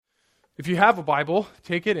If you have a Bible,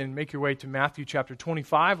 take it and make your way to Matthew chapter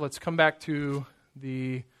 25. Let's come back to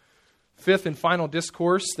the fifth and final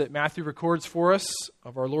discourse that Matthew records for us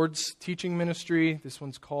of our Lord's teaching ministry. This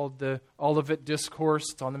one's called the Olivet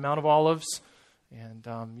Discourse. It's on the Mount of Olives. And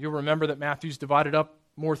you'll remember that Matthew's divided up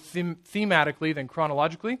more thematically than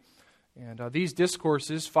chronologically. And these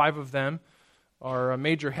discourses, 5 of them, are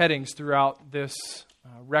major headings throughout this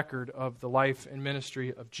record of the life and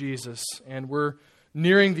ministry of Jesus. And we're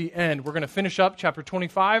nearing the end. We're going to finish up chapter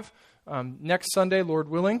 25 next Sunday, Lord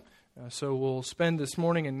willing. So we'll spend this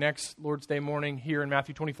morning and next Lord's Day morning here in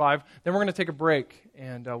Matthew 25. Then we're going to take a break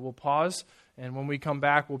and we'll pause. And when we come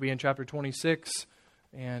back, we'll be in chapter 26.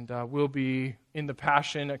 And we'll be in the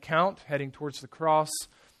Passion account, heading towards the cross.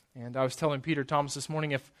 And I was telling Peter Thomas this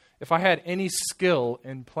morning, if I had any skill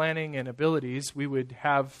in planning and abilities, we would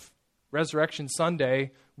have Resurrection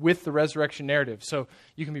Sunday with the resurrection narrative. So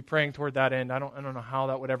you can be praying toward that end. I don't know how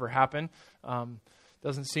that would ever happen.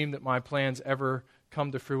 Doesn't seem that my plans ever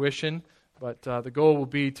come to fruition. But the goal will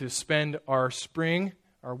be to spend our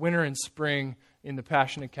winter and spring, in the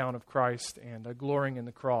Passion account of Christ and glorying in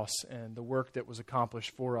the cross and the work that was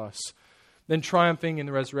accomplished for us. Then triumphing in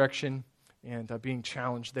the resurrection and being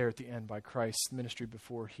challenged there at the end by Christ's ministry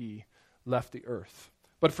before he left the earth.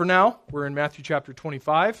 But for now, we're in Matthew chapter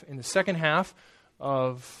 25, in the second half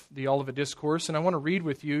of the Olivet Discourse. And I want to read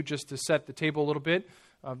with you, just to set the table a little bit,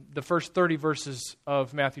 the first 30 verses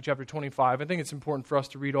of Matthew chapter 25. I think it's important for us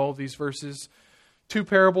to read all of these verses. 2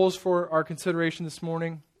 parables for our consideration this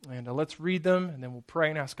morning. And let's read them, and then we'll pray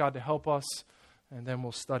and ask God to help us, and then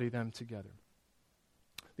we'll study them together.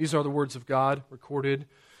 These are the words of God recorded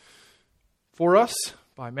for us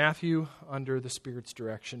by Matthew under the Spirit's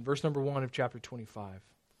direction. Verse number 1 of chapter 25.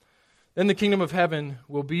 Then the kingdom of heaven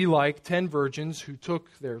will be like 10 virgins who took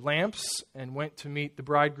their lamps and went to meet the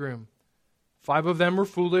bridegroom. 5 of them were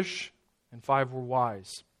foolish, and 5 were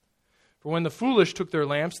wise. For when the foolish took their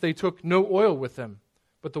lamps, they took no oil with them,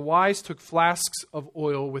 but the wise took flasks of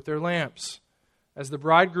oil with their lamps. As the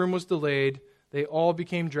bridegroom was delayed, they all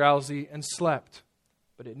became drowsy and slept.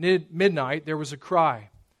 But at midnight there was a cry,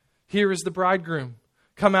 "Here is the bridegroom,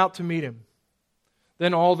 come out to meet him."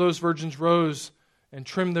 Then all those virgins rose and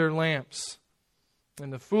trimmed their lamps.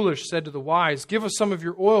 And the foolish said to the wise, "Give us some of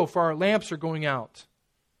your oil, for our lamps are going out."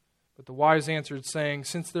 But the wise answered, saying,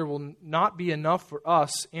 "Since there will not be enough for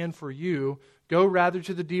us and for you, go rather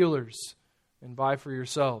to the dealers and buy for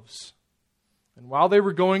yourselves." And while they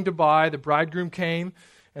were going to buy, the bridegroom came,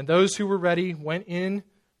 and those who were ready went in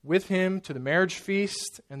with him to the marriage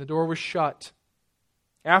feast, and the door was shut.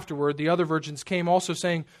 Afterward, the other virgins came also,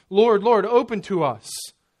 saying, "Lord, Lord, open to us."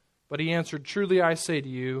 But he answered, "Truly I say to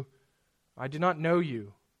you, I do not know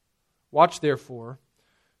you. Watch therefore,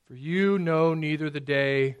 for you know neither the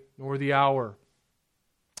day nor the hour.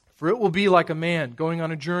 For it will be like a man going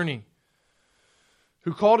on a journey,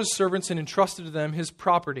 who called his servants and entrusted to them his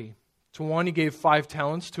property. To one he gave 5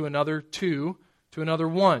 talents, to another 2, to another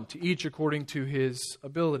 1, to each according to his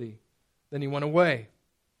ability. Then he went away.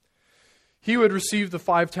 He who had received the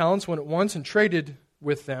 5 talents went at once and traded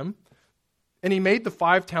with them, and he made the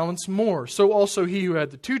 5 talents more. So also he who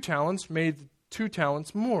had the 2 talents made the 2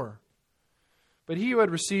 talents more. But he who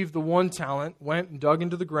had received the 1 talent went and dug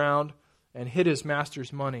into the ground and hid his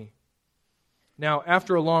master's money. Now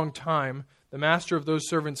after a long time, the master of those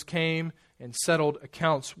servants came and settled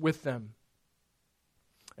accounts with them.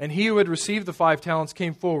 And he who had received the 5 talents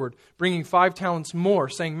came forward, bringing 5 talents more,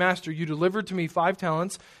 saying, "Master, you delivered to me 5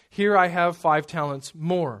 talents. Here I have 5 talents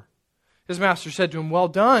more." His master said to him, "Well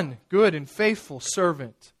done, good and faithful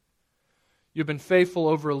servant. You have been faithful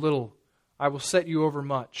over a little. I will set you over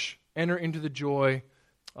much. Enter into the joy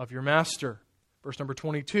of your master." Verse number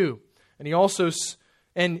 22. And he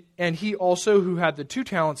also who had the 2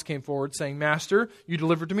 talents came forward, saying, "Master, you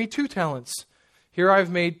delivered to me 2 talents. Here I have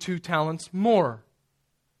made 2 talents more."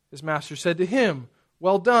 His master said to him,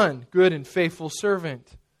 "Well done, good and faithful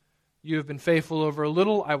servant. You have been faithful over a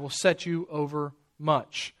little. I will set you over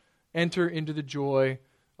much. Enter into the joy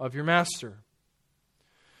of your master."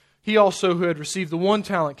 He also who had received the 1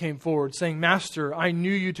 talent came forward, saying, "Master, I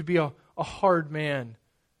knew you to be a hard man,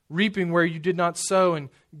 reaping where you did not sow and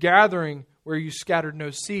gathering where you scattered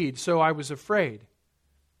no seed. So I was afraid,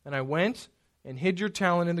 and I went and hid your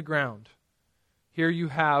talent in the ground. Here you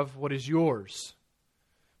have what is yours."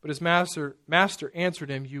 But his master answered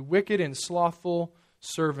him, "You wicked and slothful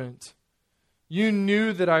servant. You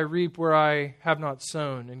knew that I reap where I have not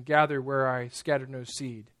sown and gather where I scattered no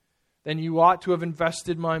seed. Then you ought to have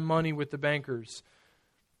invested my money with the bankers,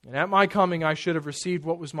 and at my coming I should have received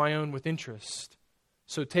what was my own with interest.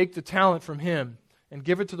 So take the talent from him and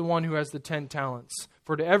give it to the one who has the 10 talents.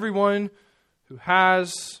 For to everyone who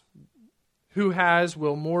has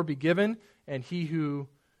will more be given, and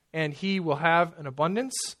he will have an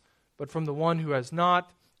abundance. But from the one who has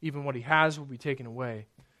not, even what he has will be taken away.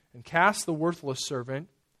 And cast the worthless servant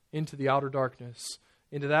into the outer darkness.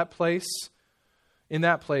 Into that place, in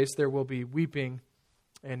that place there will be weeping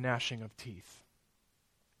and gnashing of teeth.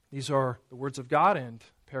 These are the words of God and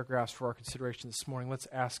paragraphs for our consideration this morning. Let's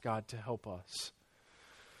ask God to help us.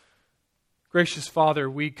 Gracious Father,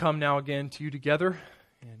 we come now again to you together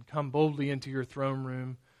and come boldly into your throne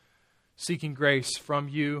room, seeking grace from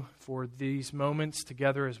you for these moments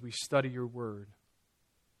together as we study your word.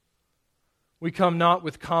 We come not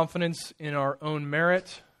with confidence in our own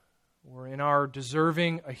merit or in our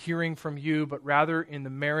deserving a hearing from you, but rather in the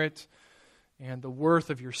merit and the worth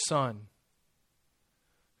of your Son,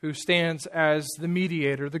 who stands as the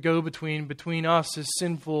mediator, the go-between between us as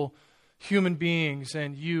sinful human beings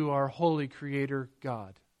and you, our holy Creator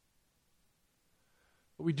God.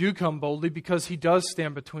 But we do come boldly because he does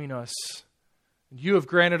stand between us. And you have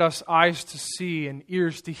granted us eyes to see and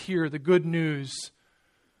ears to hear the good news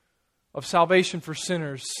of salvation for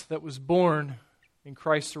sinners that was born in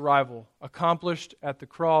Christ's arrival, accomplished at the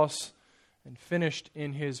cross and finished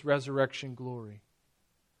in his resurrection glory.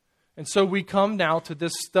 And so we come now to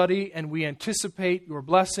this study and we anticipate your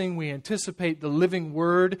blessing. We anticipate the living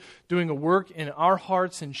word doing a work in our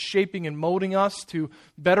hearts and shaping and molding us to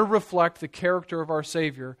better reflect the character of our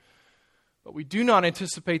Savior. But we do not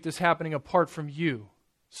anticipate this happening apart from you.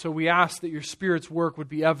 So we ask that your Spirit's work would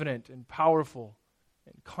be evident and powerful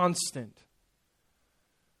and constant.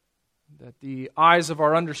 That the eyes of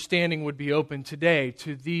our understanding would be open today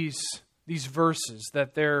to these verses,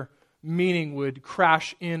 that their meaning would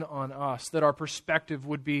crash in on us, that our perspective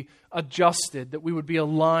would be adjusted, that we would be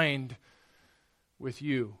aligned with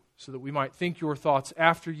you, so that we might think your thoughts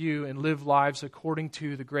after you and live lives according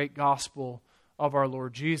to the great gospel of our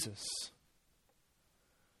Lord Jesus.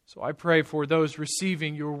 So I pray for those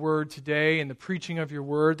receiving your word today and the preaching of your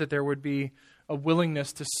word, that there would be a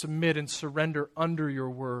willingness to submit and surrender under your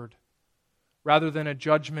word, rather than a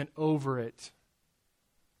judgment over it.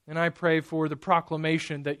 And I pray for the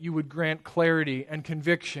proclamation that you would grant clarity and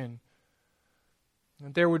conviction,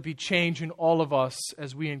 that there would be change in all of us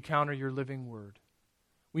as we encounter your living word.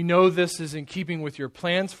 We know this is in keeping with your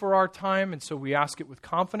plans for our time, and so we ask it with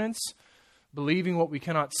confidence, believing what we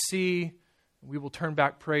cannot see. We will turn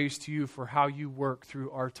back praise to you for how you work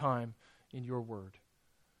through our time in your word.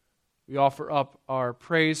 We offer up our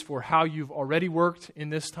praise for how you've already worked in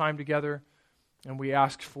this time together, and we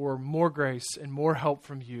ask for more grace and more help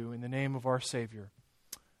from you in the name of our Savior.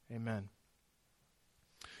 Amen.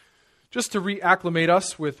 Just to reacclimate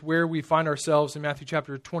us with where we find ourselves in Matthew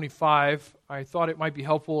chapter 25, I thought it might be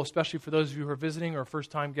helpful, especially for those of you who are visiting or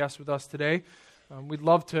first-time guests with us today. We'd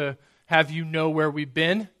love to have you know where we've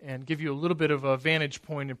been and give you a little bit of a vantage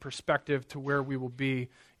point and perspective to where we will be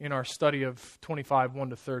in our study of 25, 1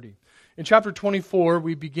 to 30. In chapter 24,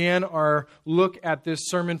 we began our look at this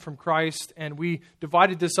sermon from Christ, and we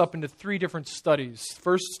divided this up into three different studies.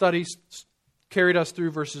 First study carried us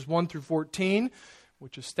through verses 1 through 14,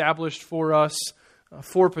 which established for us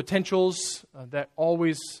four potentials that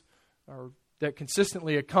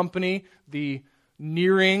consistently accompany the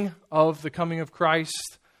nearing of the coming of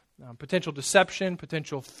Christ. Potential deception,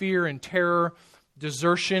 potential fear and terror,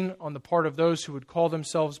 desertion on the part of those who would call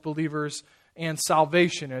themselves believers, and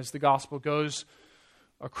salvation as the gospel goes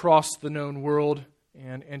across the known world,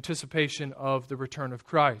 and anticipation of the return of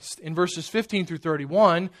Christ. In verses 15 through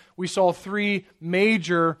 31, we saw three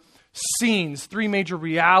major scenes, three major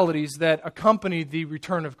realities that accompany the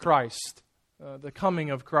return of Christ, the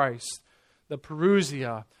coming of Christ, the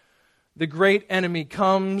parousia. The great enemy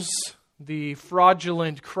comes, the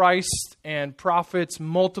fraudulent Christ and prophets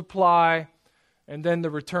multiply, and then the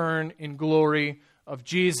return in glory of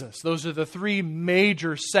Jesus. Those are the three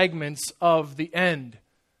major segments of the end.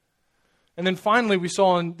 And then finally, we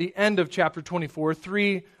saw in the end of chapter 24,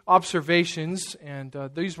 three observations, and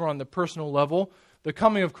these were on the personal level. The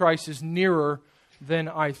coming of Christ is nearer than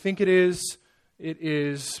I think it is. It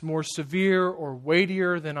is more severe or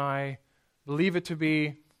weightier than I believe it to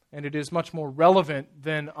be, and it is much more relevant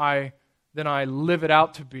than I live it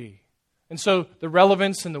out to be. And so the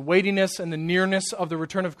relevance and the weightiness and the nearness of the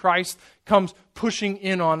return of Christ comes pushing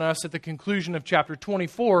in on us at the conclusion of chapter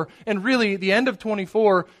 24. And really, the end of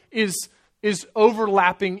 24 is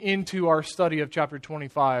overlapping into our study of chapter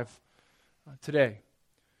 25 today.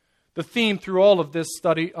 The theme through all of this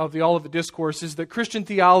study of the Olivet Discourse is that Christian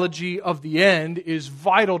theology of the end is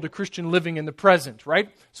vital to Christian living in the present, right?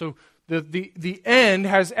 So the end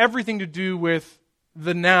has everything to do with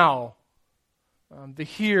the now. the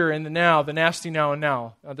here and the now, the nasty now and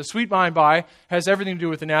now. The sweet by and by has everything to do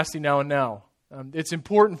with the nasty now and now. It's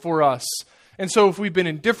important for us. And so if we've been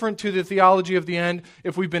indifferent to the theology of the end,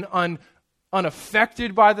 if we've been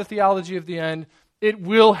unaffected by the theology of the end, it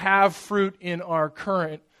will have fruit in our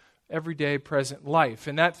current, everyday, present life.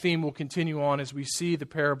 And that theme will continue on as we see the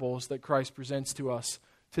parables that Christ presents to us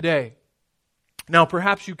today. Now,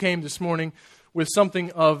 perhaps you came this morning with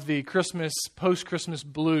something of the Christmas, post-Christmas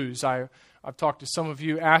blues. I've talked to some of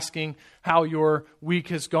you asking how your week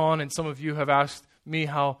has gone, and some of you have asked me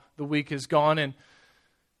how the week has gone.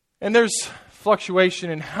 And there's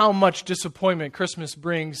fluctuation in how much disappointment Christmas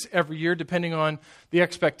brings every year, depending on the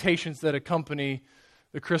expectations that accompany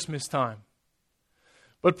the Christmas time.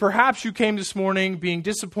 But perhaps you came this morning being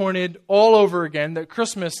disappointed all over again that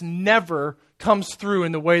Christmas never comes through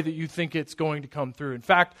in the way that you think it's going to come through. In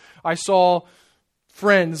fact, I saw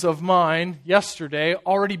friends of mine yesterday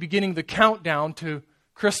already beginning the countdown to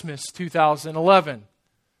Christmas 2011.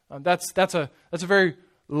 That's a very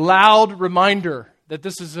loud reminder that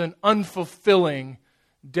this is an unfulfilling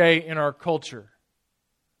day in our culture.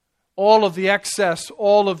 All of the excess,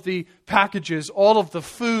 all of the packages, all of the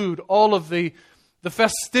food, all of the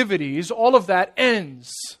festivities, all of that ends.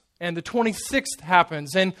 And the 26th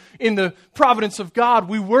happens. And in the providence of God,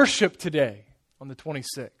 we worship today on the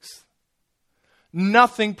 26th.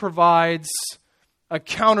 Nothing provides a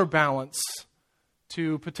counterbalance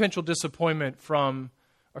to potential disappointment from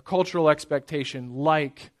a cultural expectation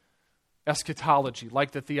like eschatology,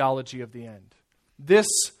 like the theology of the end. This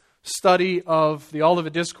study of the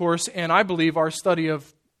Olivet Discourse, and I believe our study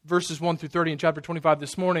of verses 1 through 30 in chapter 25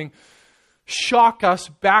 this morning, shock us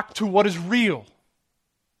back to what is real.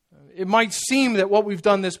 It might seem that what we've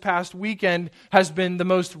done this past weekend has been the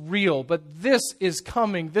most real, but this is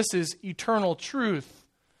coming. This is eternal truth.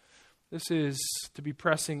 This is to be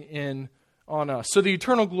pressing in on us. So the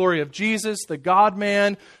eternal glory of Jesus, the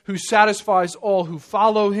God-man who satisfies all who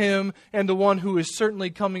follow him, and the one who is certainly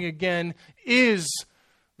coming again, is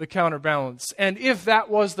the counterbalance. And if that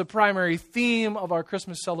was the primary theme of our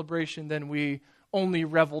Christmas celebration, then we only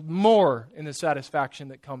reveled more in the satisfaction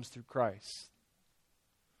that comes through Christ.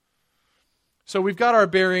 So we've got our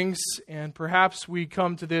bearings, and perhaps we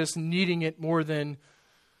come to this needing it more than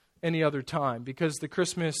any other time, because the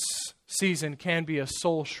Christmas season can be a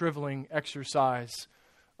soul-shriveling exercise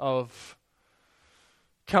of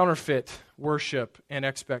counterfeit worship and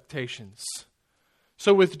expectations.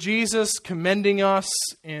 So with Jesus commending us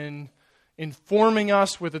and informing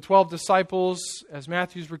us with the 12 disciples, as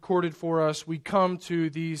Matthew's recorded for us, we come to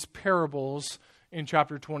these parables in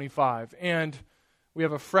chapter 25. And we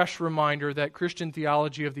have a fresh reminder that Christian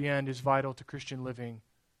theology of the end is vital to Christian living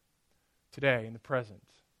today, in the present.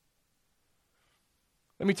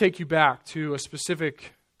 Let me take you back to a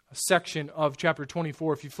specific section of chapter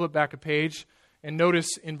 24. If you flip back a page and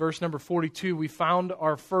notice in verse number 42, we found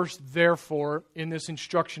our first therefore in this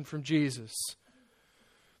instruction from Jesus.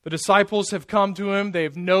 The disciples have come to him.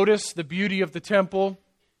 They've noticed the beauty of the temple.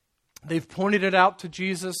 They've pointed it out to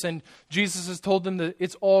Jesus, and Jesus has told them that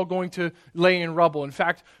it's all going to lay in rubble. In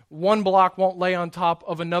fact, one block won't lay on top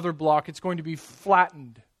of another block. It's going to be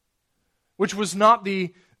flattened, which was not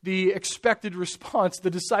the expected response. The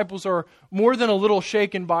disciples are more than a little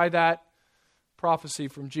shaken by that prophecy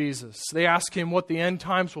from Jesus. They ask him what the end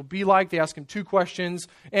times will be like. They ask him two questions,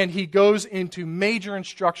 and he goes into major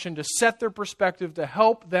instruction to set their perspective, to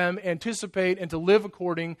help them anticipate and to live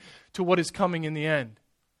according to what is coming in the end.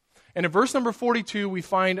 And in verse number 42, we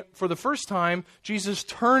find for the first time Jesus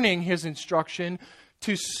turning his instruction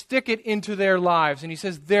to stick it into their lives. And he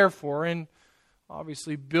says, therefore, and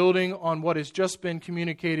obviously building on what has just been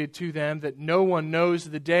communicated to them, that no one knows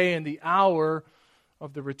the day and the hour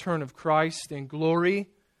of the return of Christ in glory.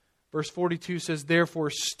 Verse 42 says, therefore,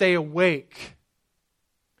 stay awake.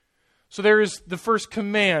 So there is the first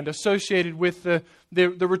command associated with the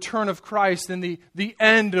return of Christ and the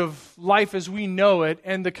end of life as we know it.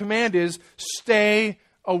 And the command is, stay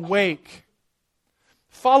awake.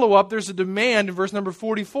 Follow up, there's a demand in verse number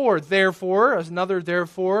 44. Therefore, as another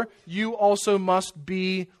therefore, you also must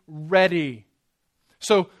be ready.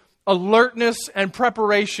 So alertness and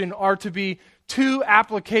preparation are to be two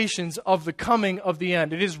applications of the coming of the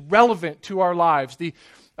end. It is relevant to our lives.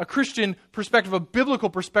 A Christian perspective, a biblical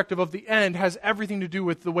perspective of the end has everything to do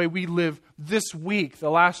with the way we live this week. The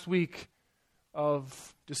last week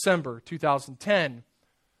of December 2010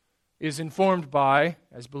 is informed by,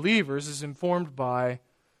 as believers, is informed by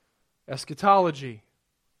eschatology.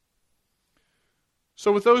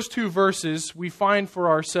 So with those two verses, we find for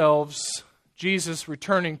ourselves Jesus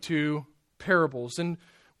returning to parables. And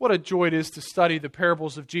what a joy it is to study the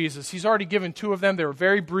parables of Jesus. He's already given 2 of them. They were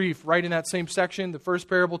very brief, right in that same section. The first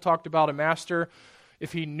parable talked about a master.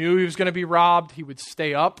 If he knew he was going to be robbed, he would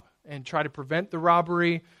stay up and try to prevent the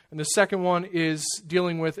robbery. And the second one is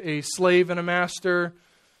dealing with a slave and a master,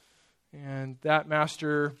 and that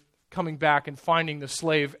master coming back and finding the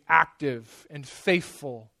slave active and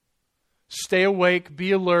faithful. Stay awake,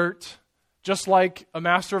 be alert, just like a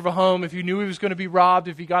master of a home, if he knew he was going to be robbed,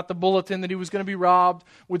 if he got the bulletin that he was going to be robbed,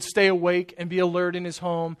 would stay awake and be alert in his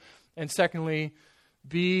home. And secondly,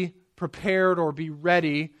 be prepared or be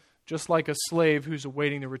ready, just like a slave who's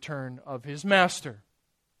awaiting the return of his master.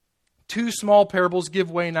 2 small parables give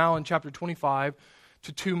way now in chapter 25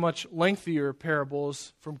 to 2 much lengthier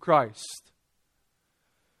parables from Christ.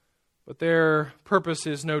 But their purpose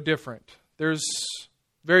is no different. There's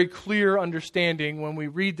very clear understanding when we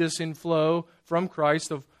read this in flow from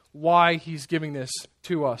Christ of why he's giving this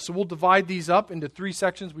to us. So we'll divide these up into 3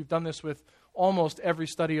 sections. We've done this with almost every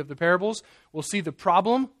study of the parables. We'll see the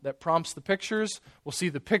problem that prompts the pictures. We'll see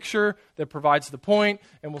the picture that provides the point.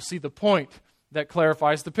 And we'll see the point that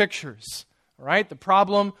clarifies the pictures. All right? The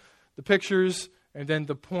problem, the pictures, and then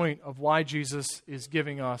the point of why Jesus is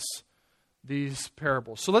giving us these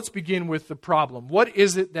parables. So let's begin with the problem. What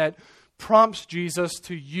is it that prompts Jesus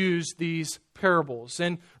to use these parables?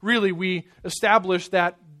 And really, we established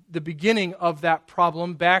that the beginning of that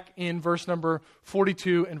problem back in verse number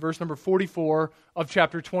 42 and verse number 44 of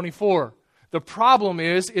chapter 24. The problem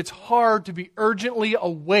is it's hard to be urgently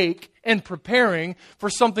awake and preparing for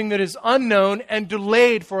something that is unknown and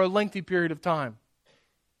delayed for a lengthy period of time.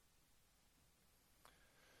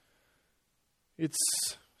 It's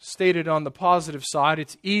stated on the positive side,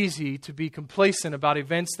 it's easy to be complacent about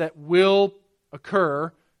events that will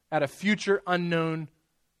occur at a future unknown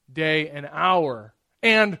day and hour.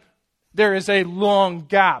 And there is a long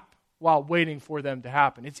gap while waiting for them to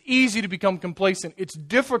happen. It's easy to become complacent. It's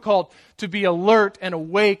difficult to be alert and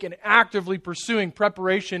awake and actively pursuing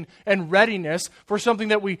preparation and readiness for something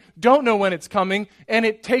that we don't know when it's coming, and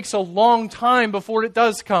it takes a long time before it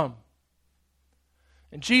does come.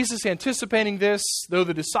 And Jesus, anticipating this, though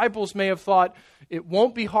the disciples may have thought it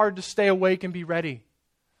won't be hard to stay awake and be ready,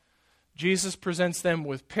 Jesus presents them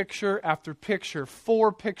with picture after picture,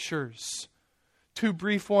 4 pictures, 2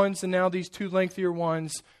 brief ones and now these 2 lengthier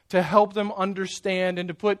ones, to help them understand and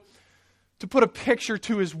to put a picture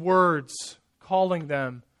to his words, calling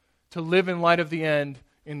them to live in light of the end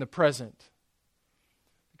in the present.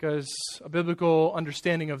 Because a biblical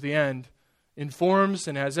understanding of the end informs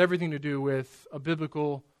and has everything to do with a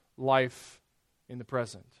biblical life in the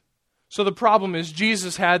present. So the problem is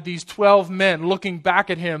Jesus had these 12 men looking back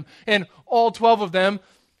at him, and all 12 of them,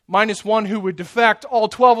 minus one who would defect, all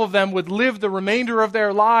 12 of them would live the remainder of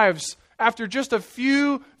their lives. After just a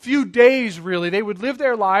few days, really, they would live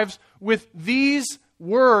their lives with these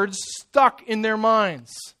words stuck in their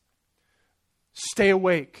minds. Stay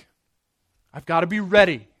awake. I've got to be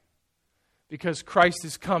ready because Christ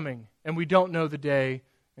is coming and we don't know the day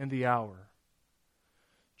and the hour.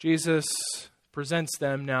 Jesus presents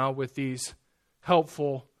them now with these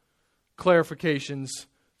helpful clarifications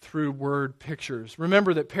through word pictures.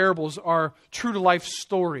 Remember that parables are true-to-life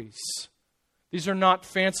stories. These are not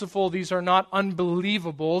fanciful. These are not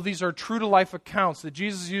unbelievable. These are true-to-life accounts that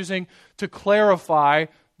Jesus is using to clarify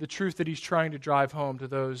the truth that he's trying to drive home to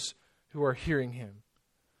those who are hearing him.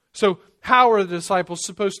 So how are the disciples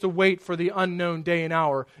supposed to wait for the unknown day and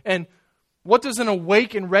hour? And what does an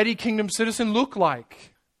awake and ready kingdom citizen look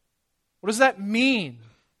like? What does that mean?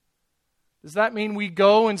 Does that mean we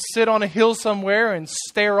go and sit on a hill somewhere and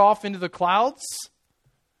stare off into the clouds?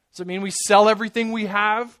 Does it mean we sell everything we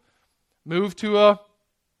have, move to a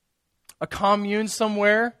commune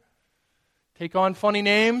somewhere, take on funny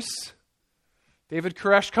names? David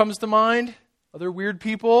Koresh comes to mind. Other weird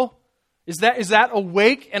people. Is that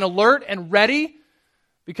awake and alert and ready?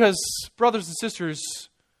 Because, brothers and sisters,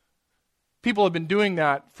 people have been doing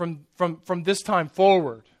that from this time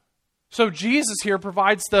forward. So Jesus here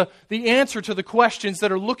provides the answer to the questions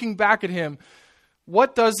that are looking back at him.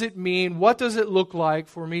 What does it mean? What does it look like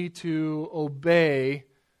for me to obey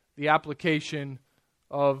the application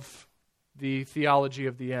of the theology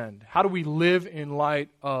of the end? How do we live in light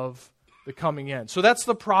of the coming end? So that's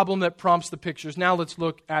the problem that prompts the pictures. Now let's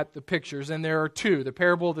look at the pictures. And there are 2, the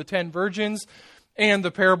parable of the 10 virgins and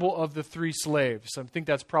the parable of the 3 slaves. I think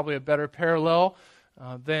that's probably a better parallel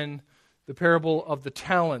than the parable of the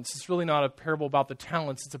talents. It's really not a parable about the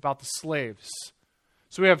talents, it's about the slaves.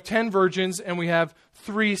 So we have 10 virgins and we have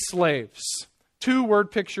 3 slaves. 2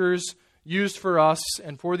 word pictures used for us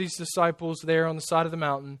and for these disciples there on the side of the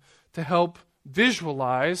mountain to help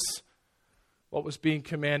visualize what was being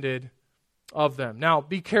commanded of them. Now,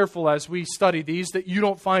 be careful as we study these that you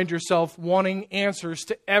don't find yourself wanting answers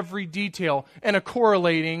to every detail and a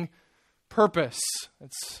correlating purpose.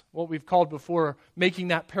 It's what we've called before making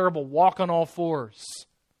that parable walk on all fours.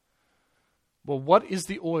 Well, what is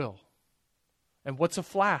the oil? And what's a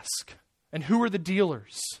flask? And who are the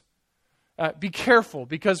dealers? Be careful,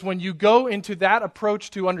 because when you go into that approach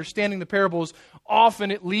to understanding the parables, often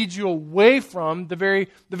it leads you away from the very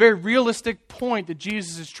realistic point that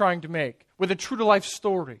Jesus is trying to make with a true-to-life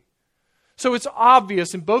story. So it's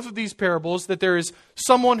obvious in both of these parables that there is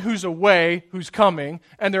someone who's away, who's coming,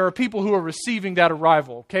 and there are people who are receiving that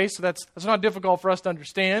arrival. Okay, so that's not difficult for us to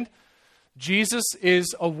understand. Jesus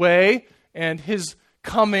is away, and his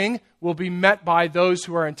coming will be met by those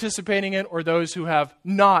who are anticipating it or those who have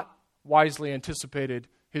not wisely anticipated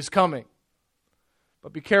his coming.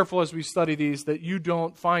 But be careful as we study these that you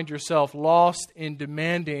don't find yourself lost in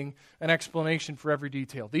demanding an explanation for every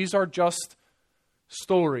detail. These are just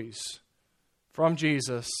stories from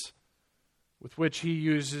Jesus with which he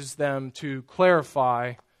uses them to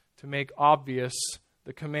clarify, to make obvious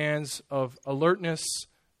the commands of alertness,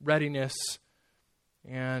 readiness,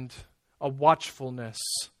 and a watchfulness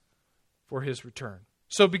for his return.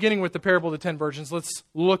 So beginning with the parable of the 10 virgins, let's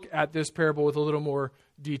look at this parable with a little more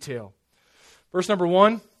detail. Verse number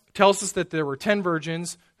 1 tells us that there were 10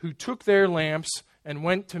 virgins who took their lamps and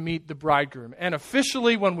went to meet the bridegroom. And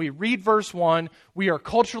officially, when we read verse 1, we are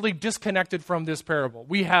culturally disconnected from this parable.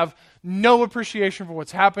 We have no appreciation for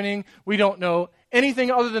what's happening. We don't know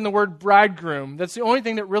anything other than the word bridegroom. That's the only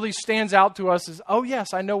thing that really stands out to us is, oh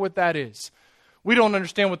yes, I know what that is. We don't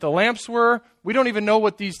understand what the lamps were. We don't even know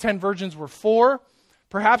what these 10 virgins were for.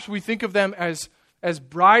 Perhaps we think of them as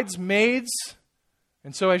bridesmaids.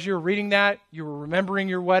 And so as you're reading that, you were remembering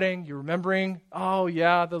your wedding. You're remembering, oh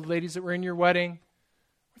yeah, the ladies that were in your wedding.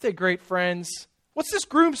 Weren't they great friends? What's this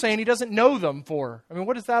groom saying he doesn't know them for? I mean,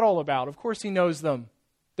 what is that all about? Of course he knows them.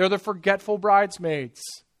 They're the forgetful bridesmaids.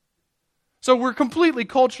 So we're completely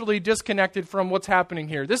culturally disconnected from what's happening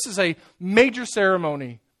here. This is a major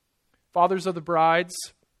ceremony. Fathers of the brides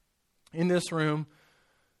in this room,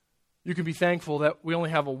 you can be thankful that we only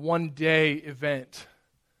have a one-day event.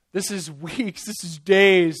 This is weeks, this is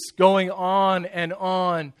days going on and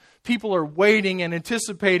on. People are waiting and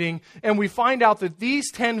anticipating, and we find out that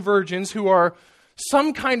these 10 virgins who are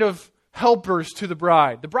some kind of helpers to the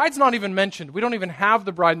bride. The bride's not even mentioned. We don't even have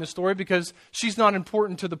the bride in the story because she's not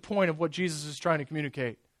important to the point of what Jesus is trying to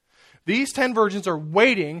communicate. These 10 virgins are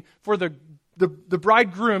waiting for the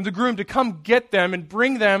bridegroom, the groom, to come get them and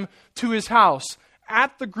bring them to his house.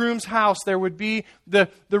 At the groom's house, there would be the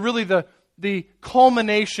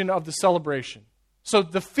culmination of the celebration. So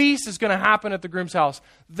the feast is going to happen at the groom's house.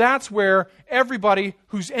 That's where everybody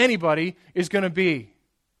who's anybody is going to be.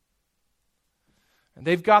 And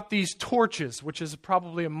they've got these torches, which is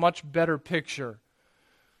probably a much better picture.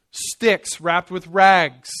 Sticks wrapped with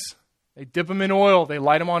rags. They dip them in oil. They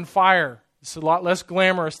light them on fire. It's a lot less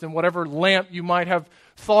glamorous than whatever lamp you might have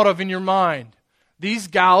thought of in your mind. These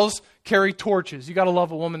gals carry torches. You got to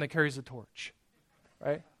love a woman that carries a torch,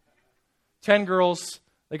 right? 10 girls,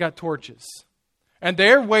 they got torches. And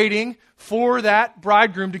they're waiting for that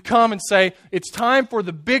bridegroom to come and say, it's time for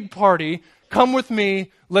the big party. Come with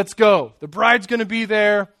me. Let's go. The bride's going to be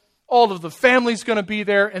there. All of the family's going to be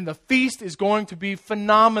there. And the feast is going to be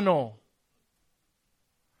phenomenal.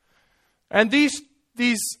 And these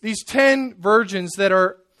 10 virgins that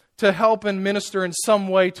are to help and minister in some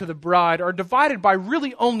way to the bride are divided by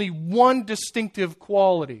really only one distinctive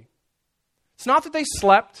quality. It's not that they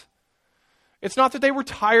slept. It's not that they were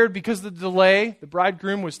tired because of the delay. The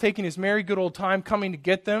bridegroom was taking his merry good old time coming to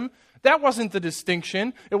get them. That wasn't the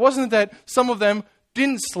distinction. It wasn't that some of them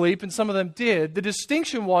didn't sleep and some of them did. The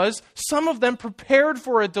distinction was some of them prepared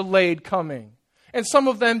for a delayed coming. And some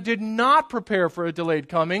of them did not prepare for a delayed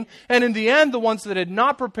coming. And in the end, the ones that had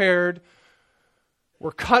not prepared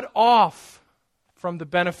were cut off from the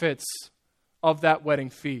benefits of that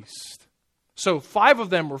wedding feast. So 5 of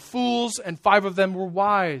them were fools and 5 of them were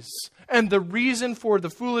wise. And the reason for the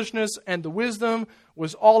foolishness and the wisdom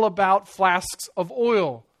was all about flasks of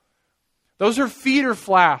oil. Those are feeder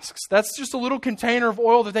flasks. That's just a little container of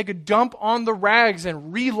oil that they could dump on the rags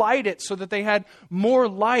and relight it so that they had more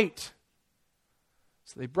light.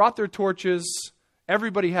 So they brought their torches.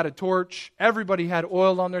 Everybody had a torch. Everybody had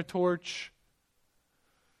oil on their torch.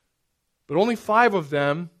 But only 5 of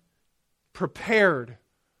them prepared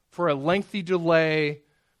for a lengthy delay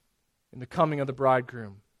in the coming of the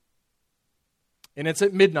bridegroom. And it's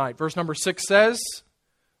at midnight. Verse number 6 says,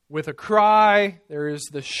 with a cry. There is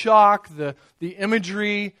the shock. The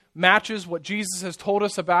imagery matches what Jesus has told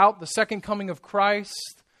us about the second coming of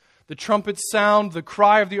Christ. The trumpet sound, the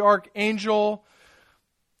cry of the archangel.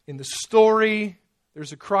 In the story,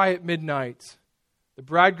 there's a cry at midnight. The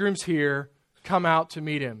bridegroom's here. Come out to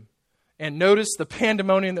meet him. And notice the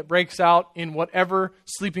pandemonium that breaks out in whatever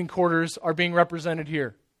sleeping quarters are being represented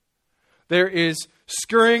here. There is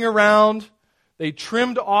scurrying around. They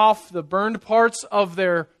trimmed off the burned parts of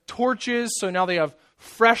their torches, so now they have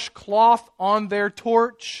fresh cloth on their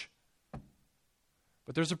torch.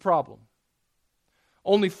 But there's a problem.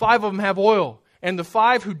 Only 5 of them have oil. And the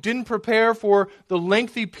 5 who didn't prepare for the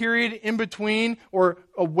lengthy period in between or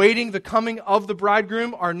awaiting the coming of the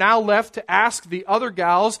bridegroom are now left to ask the other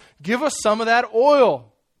gals, give us some of that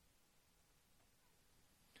oil.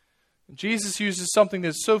 And Jesus uses something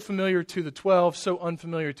that's so familiar to the 12, so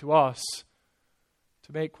unfamiliar to us,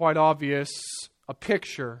 to make quite obvious a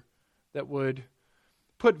picture that would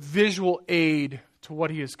put visual aid to what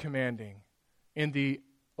he is commanding in the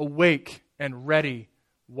awake and ready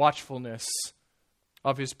watchfulness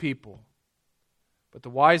of his people. But the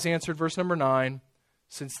wise answered, verse number 9,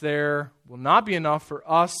 since there will not be enough for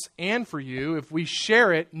us and for you, if we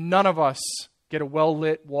share it, none of us get a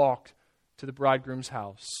well-lit walk to the bridegroom's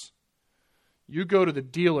house. You go to the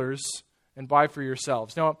dealers and buy for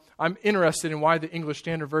yourselves. Now, I'm interested in why the English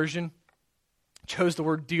Standard Version chose the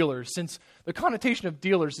word dealers, since the connotation of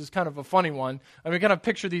dealers is kind of a funny one. I mean, kind of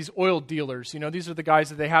picture these oil dealers. You know, these are the guys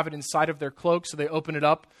that they have it inside of their cloak, so they open it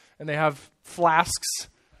up and they have flasks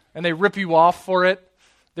and they rip you off for it.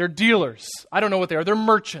 They're dealers. I don't know what they are. They're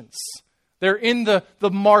merchants. They're in the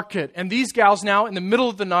market. And these gals now, in the middle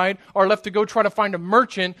of the night, are left to go try to find a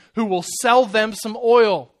merchant who will sell them some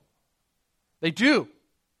oil. They do.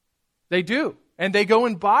 They do. And they go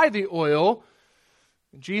and buy the oil.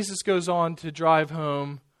 Jesus goes on to drive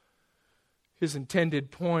home his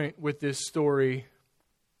intended point with this story.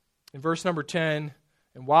 In verse number 10,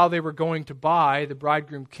 and while they were going to buy, the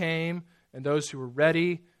bridegroom came, and those who were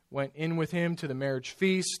ready went in with him to the marriage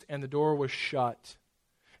feast, and the door was shut.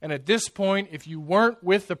 And at this point, if you weren't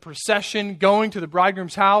with the procession going to the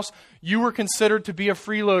bridegroom's house, you were considered to be a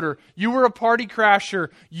freeloader. You were a party crasher.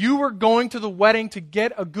 You were going to the wedding to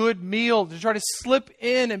get a good meal, to try to slip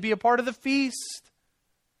in and be a part of the feast.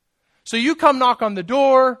 So you come knock on the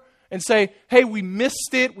door and say, hey, we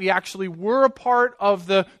missed it. We actually were a part of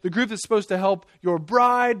the group that's supposed to help your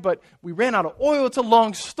bride, but we ran out of oil. It's a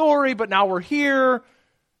long story, but now we're here.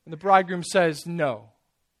 And the bridegroom says, no.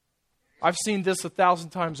 I've seen this 1,000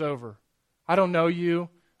 times over. I don't know you.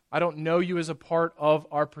 I don't know you as a part of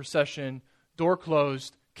our procession. Door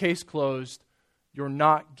closed, case closed. You're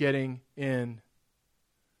not getting in.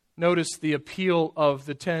 Notice the appeal of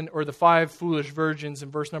the 5 foolish virgins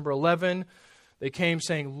in verse number 11. They came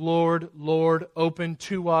saying, Lord, Lord, open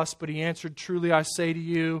to us. But he answered, truly I say to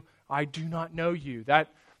you, I do not know you.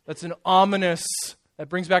 That's an ominous, that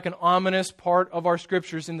brings back an ominous part of our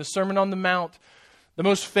scriptures in the Sermon on the Mount, the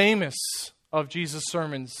most famous of Jesus'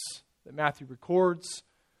 sermons that Matthew records.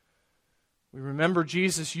 We remember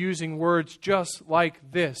Jesus using words just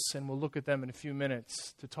like this, and we'll look at them in a few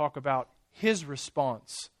minutes to talk about his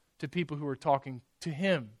response to people who are talking to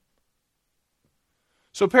him.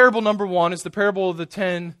 So parable number 1 is the parable of the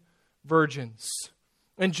 10 virgins.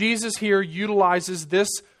 And Jesus here utilizes this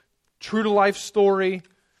true-to-life story,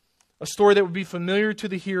 a story that would be familiar to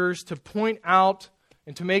the hearers, to point out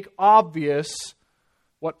and to make obvious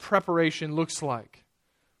what preparation looks like.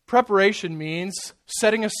 Preparation means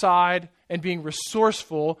setting aside and being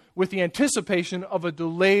resourceful with the anticipation of a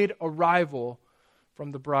delayed arrival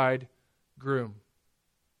from the bridegroom.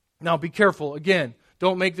 Now be careful, again,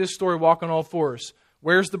 don't make this story walk on all fours.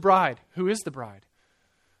 Where's the bride? Who is the bride?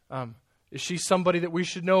 Is she somebody that we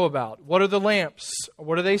should know about? What are the lamps?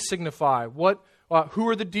 What do they signify? Who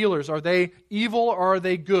are the dealers? Are they evil or are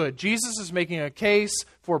they good? Jesus is making a case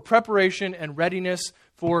for preparation and readiness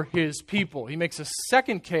for his people. He makes a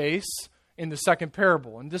second case in the second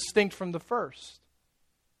parable, and distinct from the first.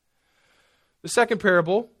 The second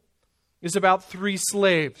parable is about 3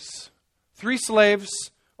 slaves. 3 slaves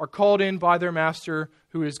are called in by their master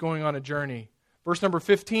who is going on a journey. Verse number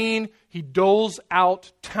 15, he doles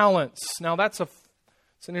out talents. Now it's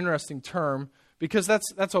an interesting term because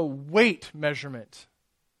that's a weight measurement.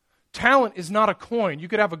 Talent is not a coin. You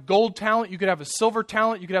could have a gold talent, you could have a silver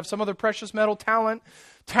talent, you could have some other precious metal talent.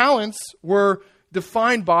 Talents were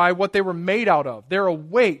defined by what they were made out of. They're a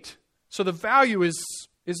weight. So the value is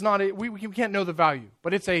not, we can't know the value,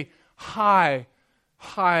 but it's a high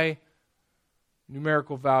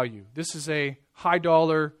numerical value. This is a high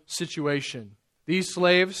dollar situation. These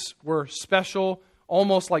slaves were special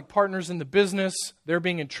almost like partners in the business. They're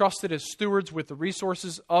being entrusted as stewards with the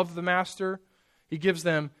resources of the master. He gives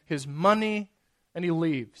them his money and he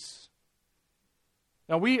leaves.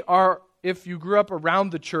 Now if you grew up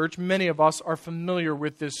around the church, many of us are familiar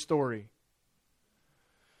with this story.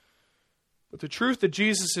 But the truth that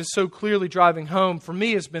Jesus is so clearly driving home for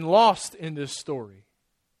me has been lost in this story.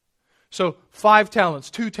 So 5 talents,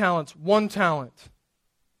 2 talents, 1 talent.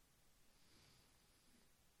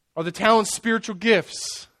 Are the talents spiritual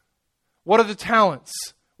gifts? What are the talents?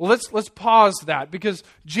 Well, let's pause that because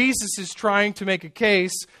Jesus is trying to make a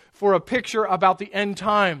case for a picture about the end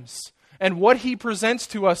times. And what he presents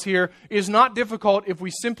to us here is not difficult if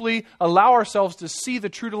we simply allow ourselves to see the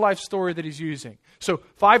true-to-life story that he's using. So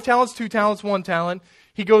 5 talents, 2 talents, 1 talent.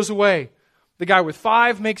 He goes away. The guy with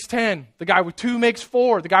 5 makes 10. The guy with 2 makes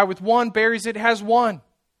 4. The guy with 1 buries it, has 1.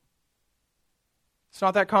 It's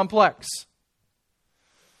not that complex.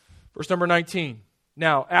 Verse number 19.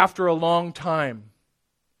 Now, after a long time,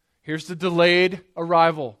 here's the delayed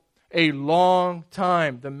arrival. A long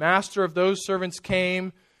time. The master of those servants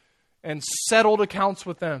came and settled accounts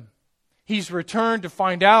with them. He's returned to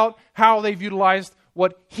find out how they've utilized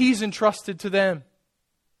what he's entrusted to them.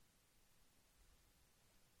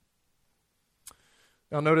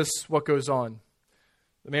 Now notice what goes on.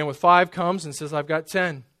 The man with 5 comes and says, I've got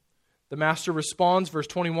 10. The master responds, verse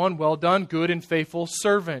 21, well done, good and faithful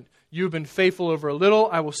servant. You have been faithful over a little,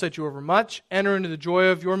 I will set you over much. Enter into the joy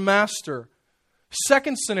of your master.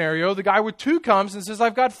 Second scenario, the guy with 2 comes and says,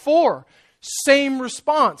 I've got 4. Same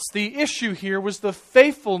response. The issue here was the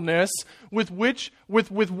faithfulness with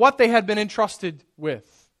what they had been entrusted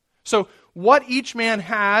with. So what each man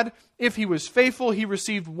had, if he was faithful, he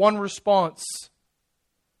received one response.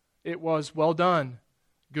 It was, well done,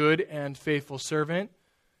 good and faithful servant.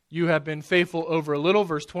 You have been faithful over a little.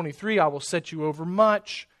 Verse 23, I will set you over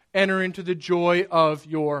much. Enter into the joy of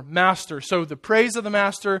your master. So the praise of the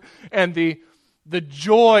master and the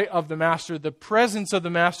joy of the master, the presence of the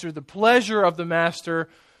master, the pleasure of the master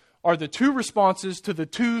are the 2 responses to the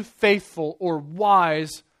 2 faithful or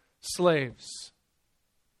wise slaves.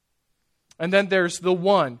 And then there's the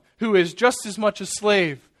one who is just as much a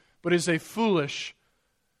slave, but is a foolish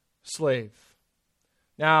slave.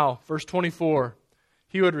 Now, verse 24,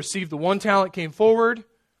 he who had received the 1 talent came forward,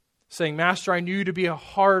 saying, Master, I knew you to be a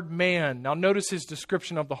hard man. Now notice his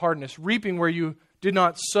description of the hardness. Reaping where you did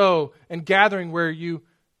not sow, and gathering where you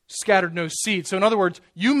scattered no seed. So in other words,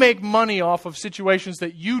 you make money off of situations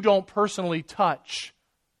that you don't personally touch.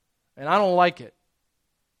 And I don't like it.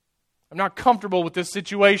 I'm not comfortable with this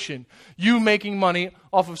situation. You making money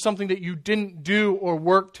off of something that you didn't do or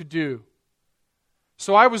work to do.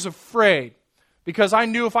 So I was afraid, because I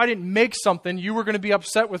knew if I didn't make something, you were going to be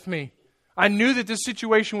upset with me. I knew that this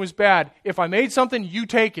situation was bad. If I made something, you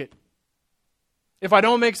take it. If I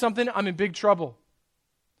don't make something, I'm in big trouble.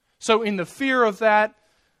 So in the fear of that,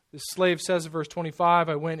 the slave says in verse 25,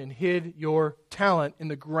 I went and hid your talent in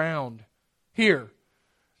the ground. Here.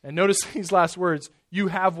 And notice these last words. You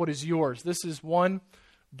have what is yours. This is one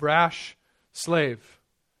brash slave.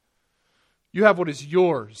 You have what is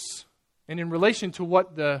yours. And in relation to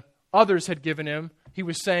what the others had given him, he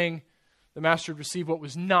was saying the master had received what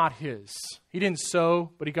was not his. He didn't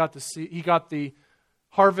sow, but he got the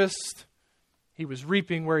harvest. He was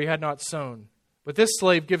reaping where he had not sown. But this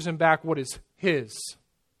slave gives him back what is his,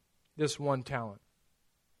 this 1 talent.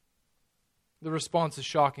 The response is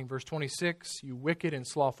shocking. Verse 26, you wicked and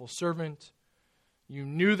slothful servant. You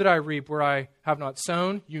knew that I reap where I have not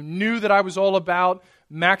sown. You knew that I was all about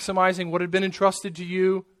maximizing what had been entrusted to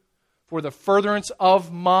you for the furtherance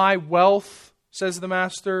of my wealth, says the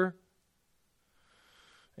master.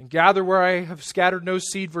 And gather where I have scattered no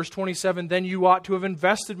seed. Verse 27, then you ought to have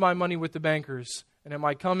invested my money with the bankers. And at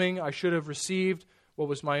my coming, I should have received what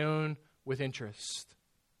was my own with interest.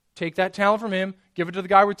 Take that talent from him, give it to the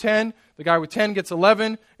guy with 10. The guy with 10 gets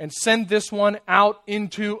 11, and send this one out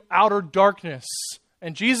into outer darkness.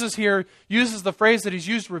 And Jesus here uses the phrase that he's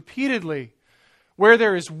used repeatedly. Where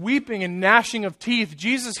there is weeping and gnashing of teeth,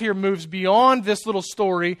 Jesus here moves beyond this little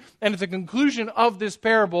story, and at the conclusion of this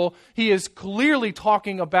parable, he is clearly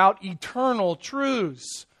talking about eternal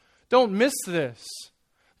truths. Don't miss this.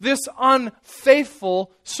 This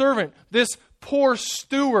unfaithful servant, this poor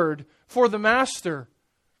steward for the master,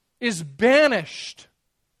 is banished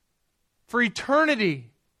for eternity,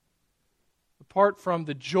 apart from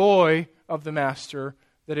the joy of the master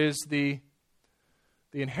that is the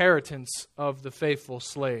inheritance of the faithful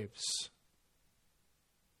slaves.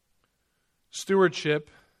 Stewardship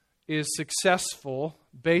is successful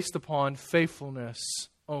based upon faithfulness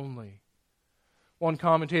only. One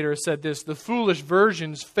commentator has said this, the foolish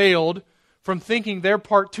virgins failed, from thinking their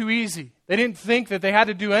part too easy. They didn't think that they had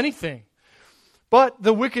to do anything. But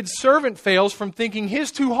the wicked servant fails from thinking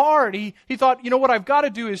his too hard. He thought, what I've got to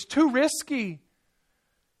do is too risky.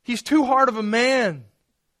 He's too hard of a man.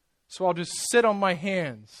 So I'll just sit on my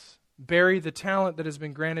hands, bury the talent that has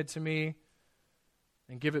been granted to me,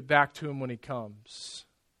 and give it back to him when he comes.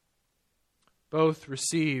 Both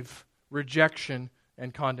receive rejection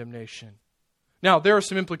and condemnation. Now, there are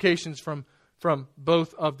some implications from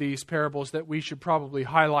both of these parables that we should probably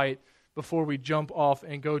highlight before we jump off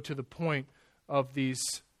and go to the point of these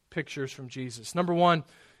pictures from Jesus. Number one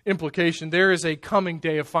implication, there is a coming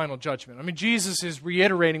day of final judgment. I mean, Jesus is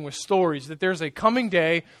reiterating with stories that there's a coming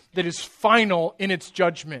day that is final in its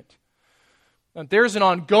judgment. And there's an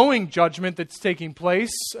ongoing judgment that's taking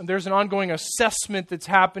place, and there's an ongoing assessment that's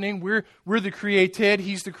happening. We're the created,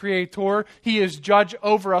 He's the creator. He is judge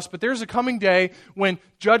over us. But there's a coming day when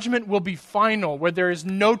judgment will be final, where there is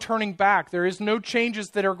no turning back. There is no changes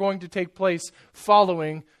that are going to take place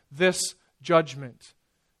following this judgment.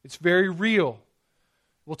 It's very real.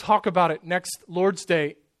 We'll talk about it next Lord's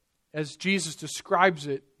Day as Jesus describes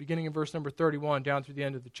it, beginning in verse number 31 down through the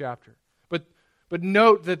end of the chapter. But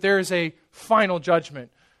note that there is a final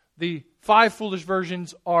judgment. The 5 foolish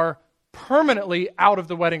virgins are permanently out of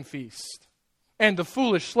the wedding feast. And the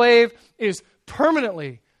foolish slave is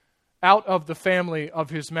permanently out of the family of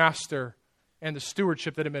his master and the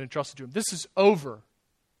stewardship that had been entrusted to him. This is over.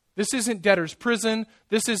 This isn't debtor's prison.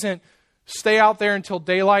 This isn't stay out there until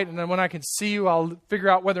daylight, and then when I can see you, I'll figure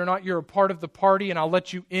out whether or not you're a part of the party, and I'll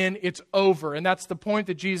let you in. It's over. And that's the point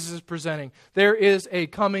that Jesus is presenting. There is a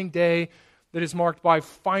coming day that is marked by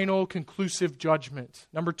final, conclusive judgment.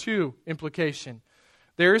 Number 2 implication.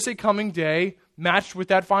 There is a coming day matched with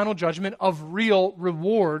that final judgment of real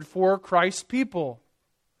reward for Christ's people.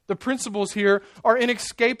 The principles here are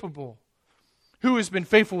inescapable. Who has been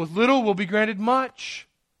faithful with little will be granted much.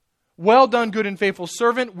 Well done, good and faithful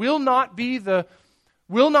servant will not be the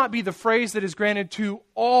phrase that is granted to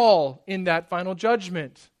all in that final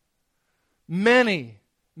judgment. Many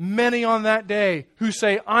on that day who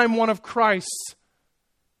say, I'm one of Christ's,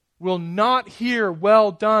 will not hear,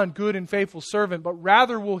 well done, good and faithful servant, but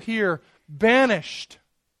rather will hear, banished.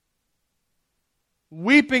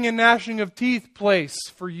 Weeping and gnashing of teeth place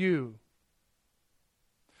for you.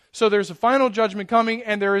 So there's a final judgment coming,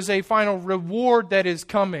 and there is a final reward that is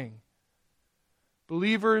coming.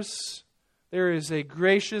 Believers, there is a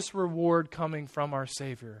gracious reward coming from our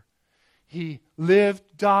Savior. He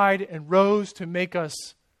lived, died, and rose to make us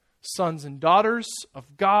sons and daughters of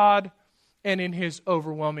God, and in His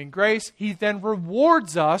overwhelming grace, He then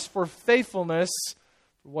rewards us for faithfulness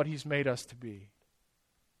for what He's made us to be.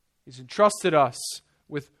 He's entrusted us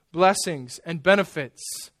with blessings and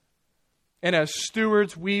benefits, and as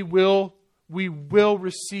stewards, we will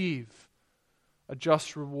receive a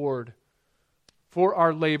just reward for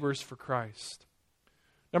our labors for Christ.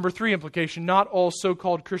 Number 3 implication, not all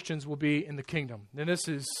so-called Christians will be in the kingdom. And this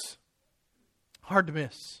is hard to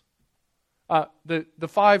miss. The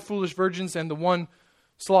 5 foolish virgins and the 1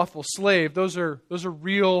 slothful slave, those are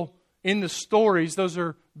real in the stories. Those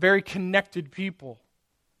are very connected people.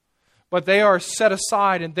 But they are set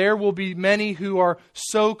aside, and there will be many who are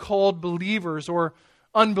so-called believers or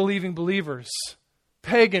unbelieving believers,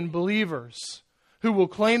 pagan believers, who will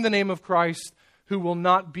claim the name of Christ, who will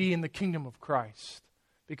not be in the kingdom of Christ.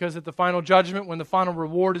 Because at the final judgment, when the final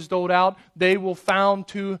reward is doled out, they will found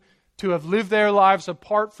to have lived their lives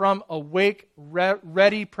apart from awake,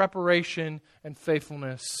 ready preparation and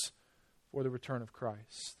faithfulness for the return of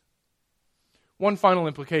Christ. One final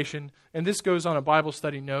implication, and this goes on a Bible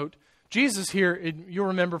study note. Jesus here, you'll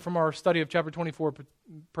remember from our study of chapter 24,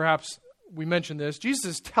 perhaps we mentioned this, Jesus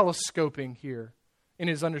is telescoping here in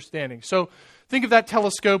His understanding. So think of that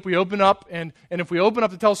telescope. We open up, and if we open up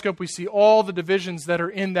the telescope, we see all the divisions that are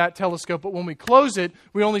in that telescope. But when we close it,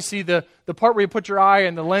 we only see the part where you put your eye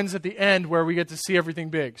and the lens at the end where we get to see everything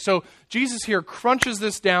big. So Jesus here crunches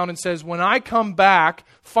this down and says, when I come back,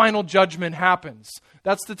 final judgment happens.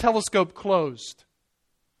 That's the telescope closed.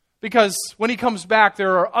 Because when He comes back,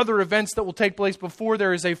 there are other events that will take place before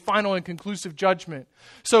there is a final and conclusive judgment.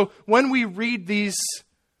 So when we read these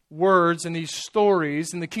words and these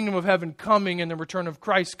stories and the kingdom of heaven coming and the return of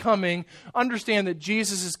Christ coming, understand that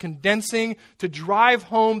Jesus is condensing to drive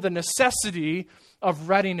home the necessity of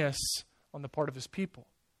readiness on the part of His people.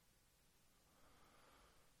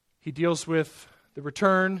 He deals with the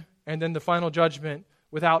return and then the final judgment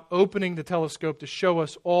without opening the telescope to show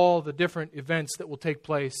us all the different events that will take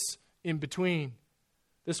place in between.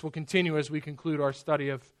 This will continue as we conclude our study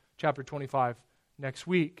of chapter 25 next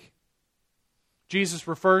week. Jesus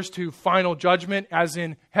refers to final judgment as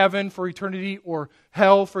in heaven for eternity or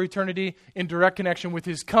hell for eternity in direct connection with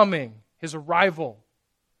His coming, His arrival.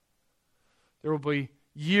 There will be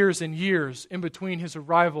years and years in between His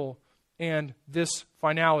arrival and this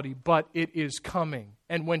finality, but it is coming.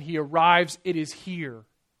 And when He arrives, it is here.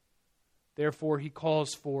 Therefore, He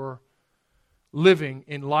calls for living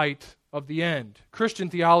in light of the end. Christian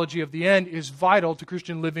theology of the end is vital to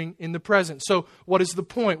Christian living in the present. So what is the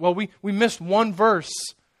point? Well, we missed one verse.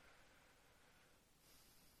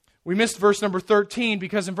 We missed verse number 13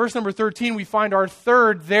 because in verse number 13 we find our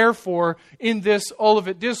third therefore in this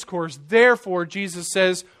Olivet Discourse. Therefore, Jesus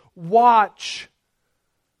says, watch.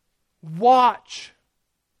 Watch.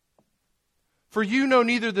 For you know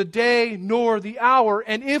neither the day nor the hour.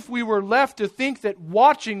 And if we were left to think that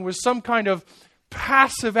watching was some kind of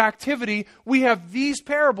passive activity, we have these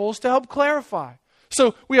parables to help clarify.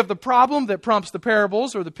 So we have the problem that prompts the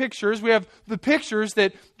parables or the pictures. We have the pictures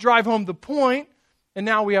that drive home the point. And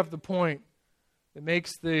now we have the point that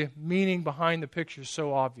makes the meaning behind the pictures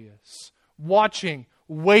so obvious. Watching,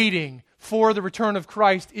 waiting for the return of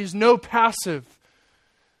Christ is no passive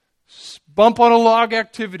bump on a log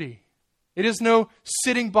activity. It is no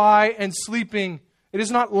sitting by and sleeping. It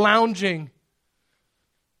is not lounging.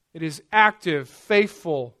 It is active,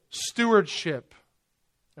 faithful stewardship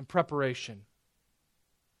and preparation.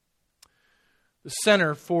 The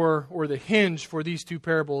center for, or the hinge for these two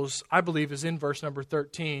parables, I believe, is in verse number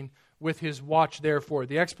 13 with His watch therefore.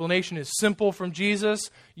 The explanation is simple from Jesus.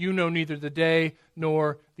 You know neither the day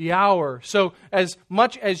nor the hour. So as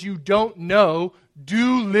much as you don't know,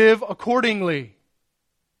 do live accordingly.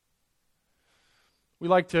 We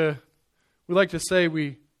like to say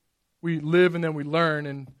we live and then we learn,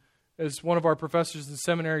 and as one of our professors in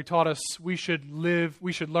seminary taught us, we should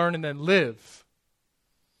learn and then live.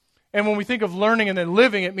 And when we think of learning and then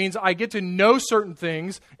living, it means I get to know certain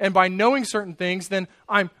things, and by knowing certain things, then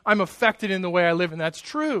I'm affected in the way I live, and that's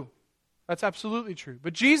true. That's absolutely true.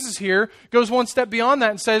 But Jesus here goes one step beyond that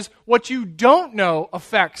and says, what you don't know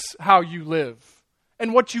affects how you live.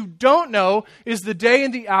 And what you don't know is the day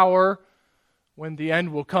and the hour when the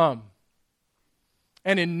end will come.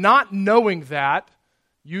 And in not knowing that,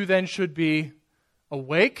 you then should be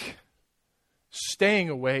awake, staying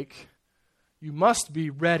awake. You must be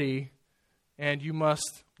ready, and you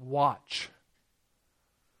must watch.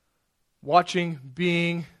 Watching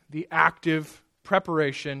being the active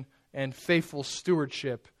preparation and faithful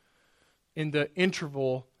stewardship in the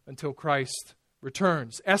interval until Christ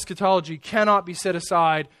returns. Eschatology cannot be set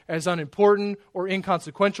aside as unimportant or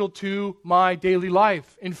inconsequential to my daily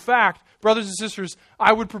life. In fact, brothers and sisters,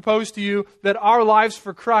 I would propose to you that our lives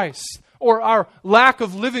for Christ, or our lack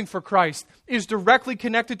of living for Christ, is directly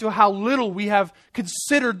connected to how little we have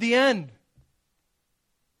considered the end.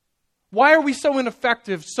 Why are we so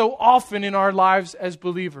ineffective so often in our lives as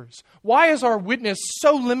believers? Why is our witness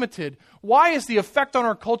so limited? Why is the effect on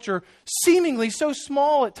our culture seemingly so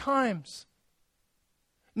small at times?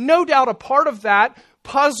 No doubt a part of that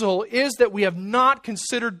puzzle is that we have not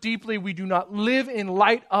considered deeply, we do not live in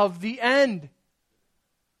light of the end.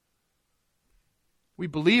 We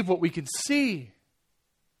believe what we can see.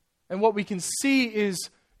 And what we can see is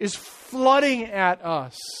flooding at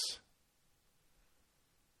us.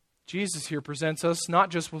 Jesus here presents us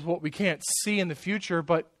not just with what we can't see in the future,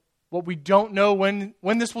 but what we don't know when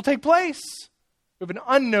this will take place. We have an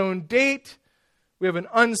unknown date. We have an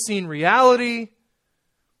unseen reality.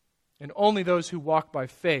 And only those who walk by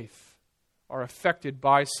faith are affected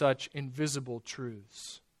by such invisible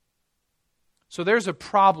truths. So there's a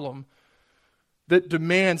problem that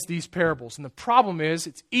demands these parables. And the problem is,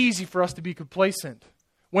 it's easy for us to be complacent.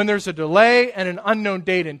 When there's a delay and an unknown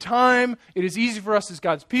date and time, it is easy for us as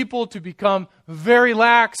God's people to become very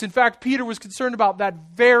lax. In fact, Peter was concerned about that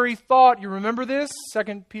very thought. You remember this?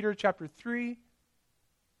 2 Peter chapter 3.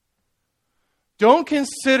 Don't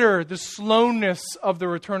consider the slowness of the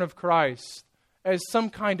return of Christ as some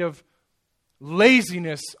kind of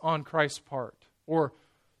laziness on Christ's part or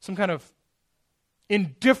some kind of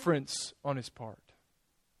indifference on His part.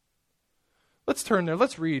 Let's turn there.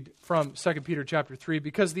 Let's read from 2 Peter chapter 3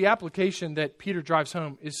 because the application that Peter drives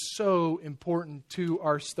home is so important to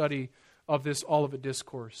our study of this Olivet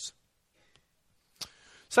Discourse.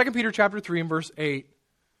 2 Peter chapter 3 and verse 8.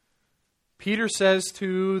 Peter says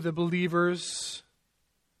to the believers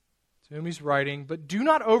to whom he's writing, "But do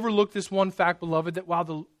not overlook this one fact, beloved, that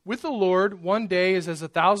while with the Lord 1 day is as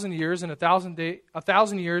 1,000 years, and 1,000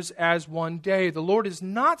 years as 1 day. The Lord is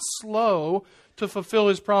not slow to fulfill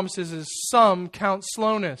His promises, as some count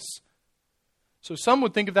slowness, So some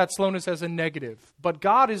would think of that slowness as a negative. But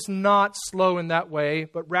God is not slow in that way,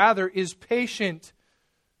 but rather is patient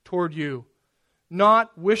toward you,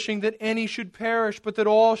 not wishing that any should perish, but that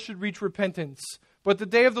all should reach repentance. But the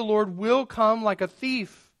day of the Lord will come like a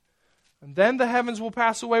thief. And then the heavens will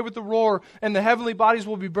pass away with a roar, and the heavenly bodies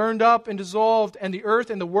will be burned up and dissolved, and the earth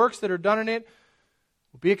and the works that are done in it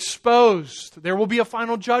will be exposed. There will be a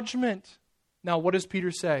final judgment. Now, what does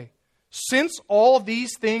Peter say? Since all of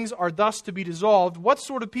these things are thus to be dissolved, what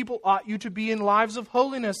sort of people ought you to be in lives of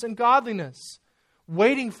holiness and godliness,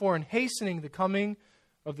 waiting for and hastening the coming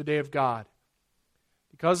of the day of God,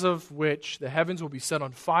 because of which the heavens will be set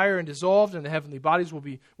on fire and dissolved, and the heavenly bodies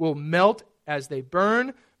will melt as they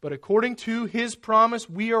burn. But according to His promise,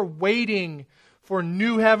 we are waiting for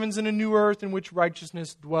new heavens and a new earth in which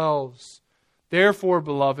righteousness dwells. Therefore,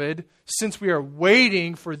 beloved, since we are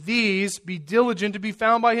waiting for these, be diligent to be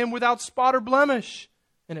found by Him without spot or blemish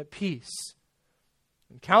and at peace.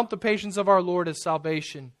 And count the patience of our Lord as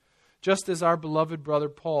salvation, just as our beloved brother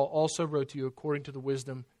Paul also wrote to you according to the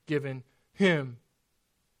wisdom given him.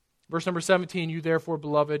 Verse number 17, you therefore,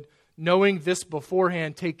 beloved, knowing this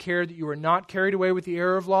beforehand, take care that you are not carried away with the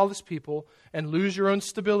error of lawless people and lose your own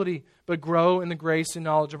stability, but grow in the grace and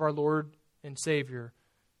knowledge of our Lord and Savior,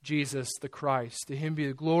 Jesus the Christ. To Him be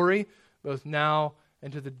the glory, both now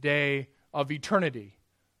and to the day of eternity,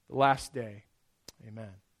 the last day. Amen.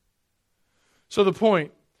 So the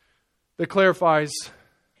point that clarifies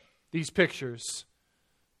these pictures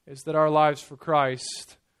is that our lives for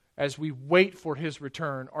Christ, as we wait for His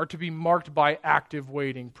return, are to be marked by active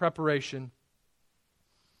waiting, preparation,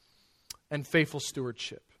 and faithful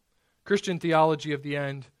stewardship. Christian theology of the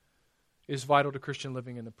end is vital to Christian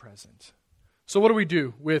living in the present. So what do we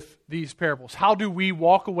do with these parables? How do we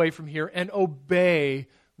walk away from here and obey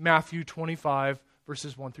Matthew 25,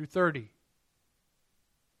 verses 1 through 30?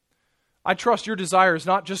 I trust your desire is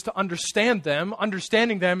not just to understand them.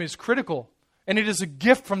 Understanding them is critical, and it is a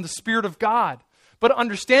gift from the Spirit of God. But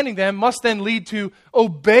understanding them must then lead to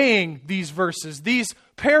obeying these verses. These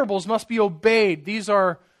parables must be obeyed. These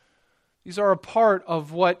are a part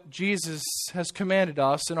of what Jesus has commanded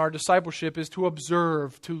us, and our discipleship is to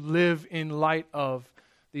observe, to live in light of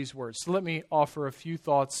these words. So let me offer a few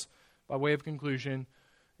thoughts by way of conclusion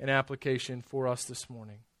and application for us this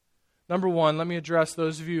morning. Number one, let me address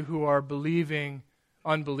those of you who are believing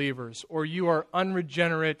unbelievers, or you are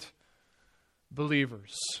unregenerate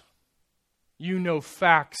believers. You know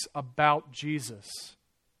facts about Jesus.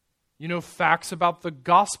 You know facts about the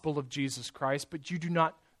gospel of Jesus Christ, but you do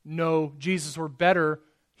not know Jesus, or better,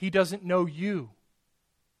 He doesn't know you.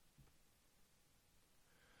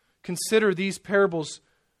 Consider these parables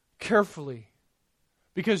carefully,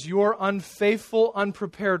 because your unfaithful,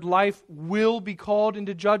 unprepared life will be called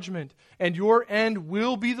into judgment, and your end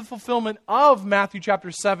will be the fulfillment of Matthew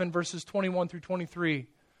chapter 7, verses 21 through 23.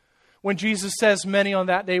 When Jesus says, many on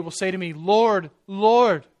that day will say to me, Lord,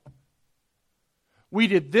 Lord, we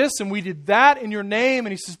did this and we did that in your name.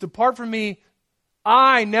 And He says, depart from me,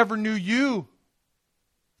 I never knew you.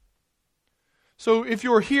 So if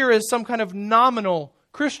you're here as some kind of nominal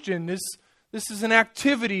Christian, this is an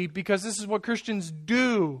activity because this is what Christians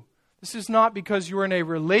do. This is not because you're in a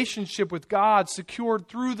relationship with God secured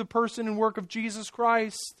through the person and work of Jesus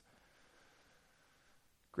Christ,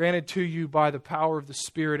 granted to you by the power of the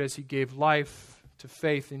Spirit as He gave life to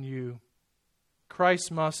faith in you.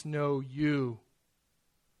 Christ must know you,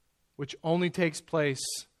 which only takes place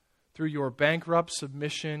through your bankrupt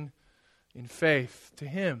submission in faith to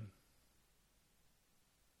Him.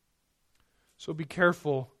 So be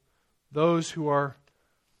careful, those who are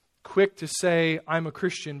quick to say, I'm a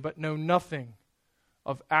Christian, but know nothing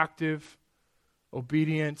of active,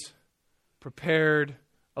 obedient, prepared,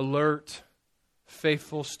 alert,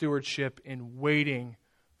 faithful stewardship in waiting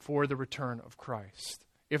for the return of Christ.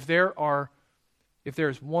 If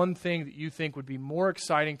there's one thing that you think would be more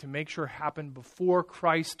exciting to make sure happen before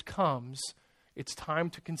Christ comes, it's time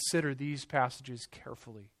to consider these passages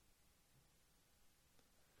carefully.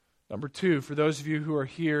 Number two, for those of you who are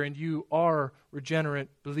here and you are regenerate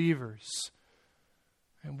believers,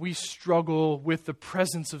 and we struggle with the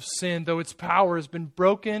presence of sin, though its power has been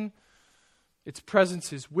broken, its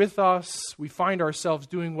presence is with us. We find ourselves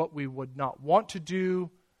doing what we would not want to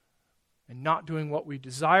do and not doing what we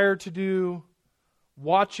desire to do.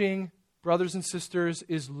 Watching, brothers and sisters,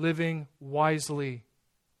 is living wisely.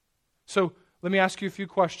 So let me ask you a few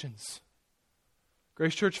questions.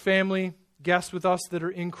 Grace Church family, guests with us that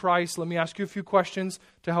are in Christ, let me ask you a few questions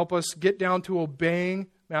to help us get down to obeying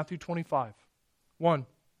Matthew 25. 1,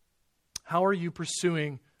 how are you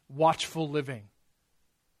pursuing watchful living?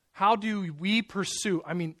 How do we pursue,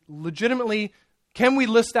 legitimately Can we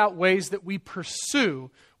list out ways that we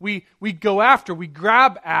pursue, we go after, we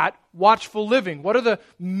grab at watchful living? What are the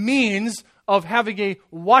means of having a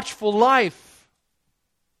watchful life?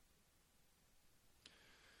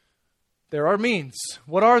 There are means.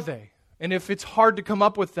 What are they? And if it's hard to come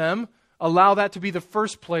up with them, allow that to be the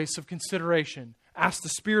first place of consideration. Ask the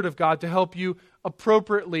Spirit of God to help you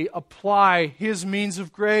appropriately apply His means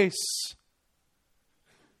of grace.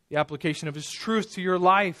 The application of His truth to your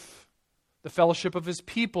life. The fellowship of His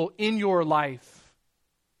people in your life.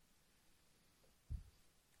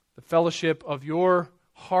 The fellowship of your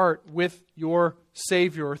heart with your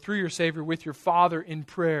Savior, or through your Savior with your Father in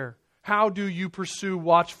prayer. How do you pursue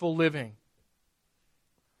watchful living?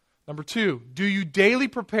 Number 2, do you daily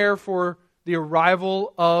prepare for the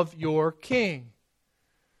arrival of your King?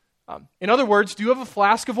 In other words, do you have a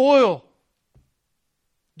flask of oil?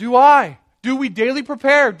 Do I? Do we daily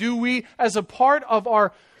prepare? Do we, as a part of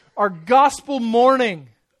our gospel morning,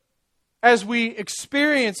 as we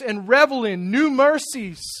experience and revel in new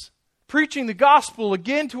mercies, preaching the gospel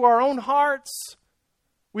again to our own hearts?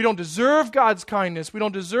 We don't deserve God's kindness. We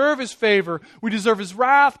don't deserve His favor. We deserve His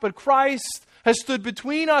wrath, but Christ has stood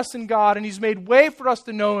between us and God, and He's made way for us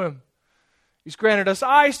to know Him. He's granted us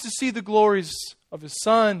eyes to see the glories of His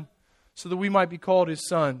Son, so that we might be called His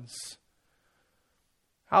sons.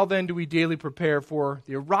 How then do we daily prepare for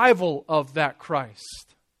the arrival of that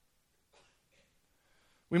Christ?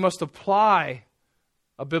 We must apply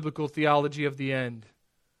a biblical theology of the end.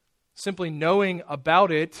 Simply knowing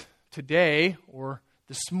about it today or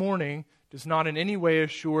this morning does not in any way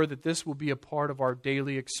assure that this will be a part of our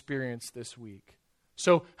daily experience this week.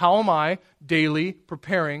 So how am I daily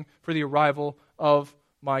preparing for the arrival of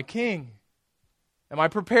my King? Am I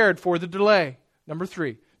prepared for the delay? Number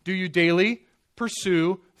 3, do you daily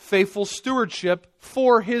pursue faithful stewardship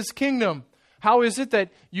for His kingdom? How is it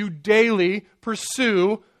that you daily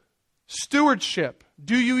pursue stewardship?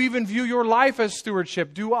 Do you even view your life as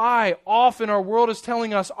stewardship? Do I? Often our world is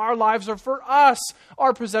telling us our lives are for us.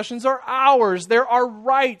 Our possessions are ours. They're our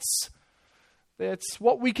rights. That's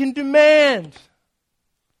what we can demand.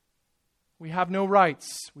 We have no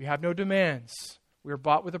rights. We have no demands. We are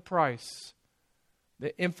bought with a price.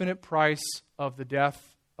 The infinite price of the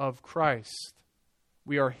death of Christ.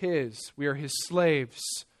 We are His. We are His slaves.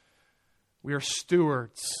 We are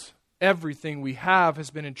stewards. Everything we have has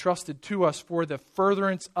been entrusted to us for the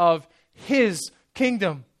furtherance of His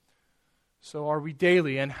kingdom. So are we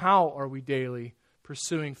daily, and how are we daily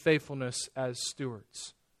pursuing faithfulness as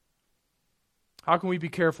stewards? How can we be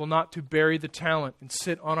careful not to bury the talent and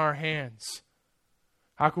sit on our hands?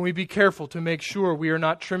 How can we be careful to make sure we are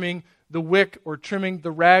not trimming the wick or trimming the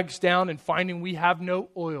rags down and finding we have no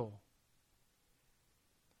oil?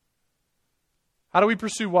 How do we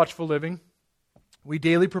pursue watchful living? We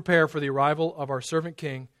daily prepare for the arrival of our servant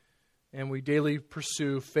King, and we daily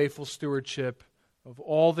pursue faithful stewardship of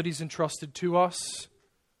all that He's entrusted to us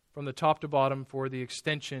from the top to bottom for the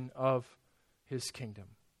extension of His kingdom.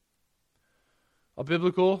 A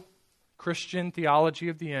biblical Christian theology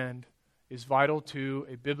of the end is vital to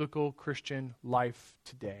a biblical Christian life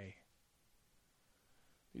today.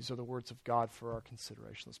 These are the words of God for our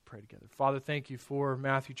consideration. Let's pray together. Father, thank You for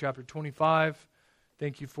Matthew chapter 25.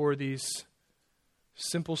 Thank You for these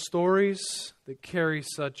simple stories that carry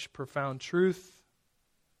such profound truth.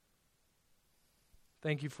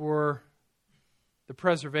 Thank You for the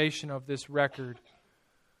preservation of this record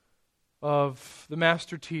of the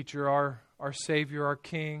Master Teacher, our Savior, our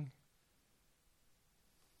King.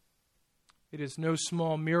 It is no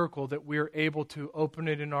small miracle that we are able to open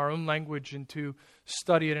it in our own language and to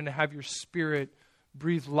study it and to have Your Spirit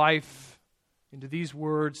breathe life into these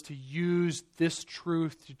words, to use this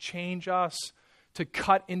truth to change us, to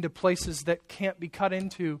cut into places that can't be cut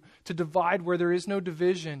into, to divide where there is no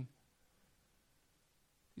division.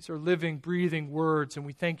 These are living, breathing words, and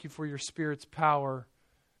we thank You for Your Spirit's power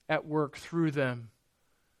at work through them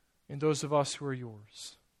in those of us who are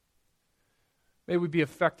Yours. May we be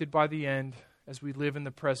affected by the end as we live in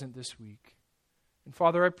the present this week. And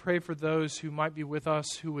Father, I pray for those who might be with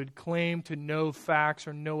us who would claim to know facts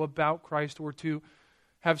or know about Christ or to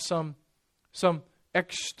have some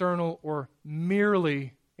external or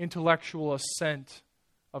merely intellectual assent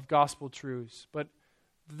of gospel truths, but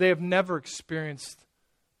they have never experienced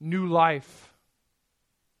new life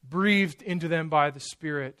breathed into them by the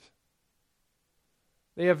Spirit.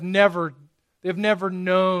 They have never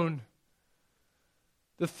known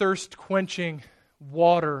the thirst-quenching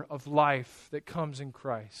water of life that comes in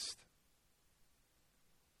Christ.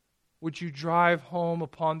 Would You drive home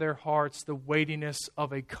upon their hearts the weightiness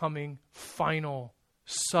of a coming, final,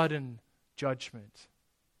 sudden judgment?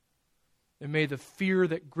 And may the fear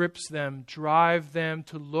that grips them drive them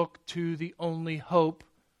to look to the only hope,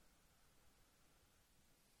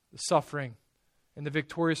 the suffering and the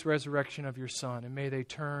victorious resurrection of your Son. And may they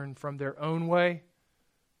turn from their own way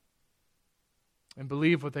and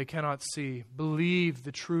believe what they cannot see. Believe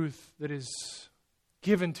the truth that is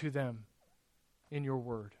given to them in your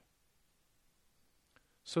word.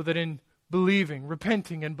 So that in believing,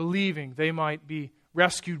 repenting and believing, they might be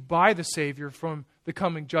rescued by the Savior from the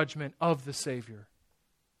coming judgment of the Savior.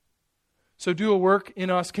 So do a work in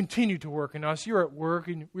us, continue to work in us. You're at work,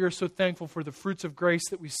 and we are so thankful for the fruits of grace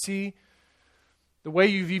that we see. The way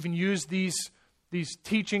you've even used these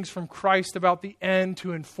teachings from Christ about the end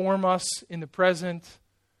to inform us in the present.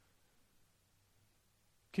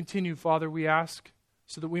 Continue, Father, we ask,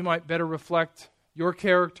 so that we might better reflect your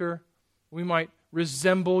character. We might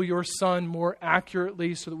resemble your Son more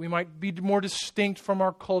accurately, so that we might be more distinct from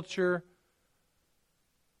our culture,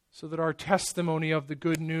 so that our testimony of the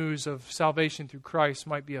good news of salvation through Christ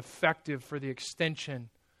might be effective for the extension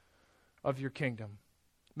of your kingdom.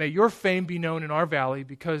 May your fame be known in our valley,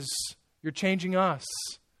 because you're changing us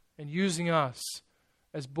and using us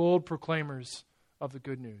as bold proclaimers of the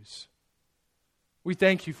good news. We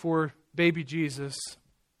thank you for baby Jesus.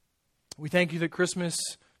 We thank you that Christmas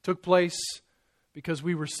took place because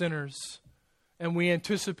we were sinners. And we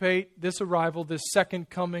anticipate this arrival, this second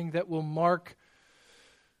coming that will mark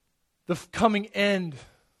the coming end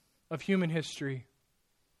of human history.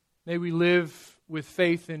 May we live with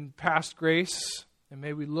faith in past grace, and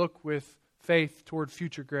may we look with faith toward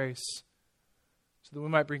future grace, so that we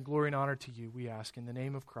might bring glory and honor to you, we ask in the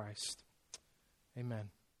name of Christ. Amen.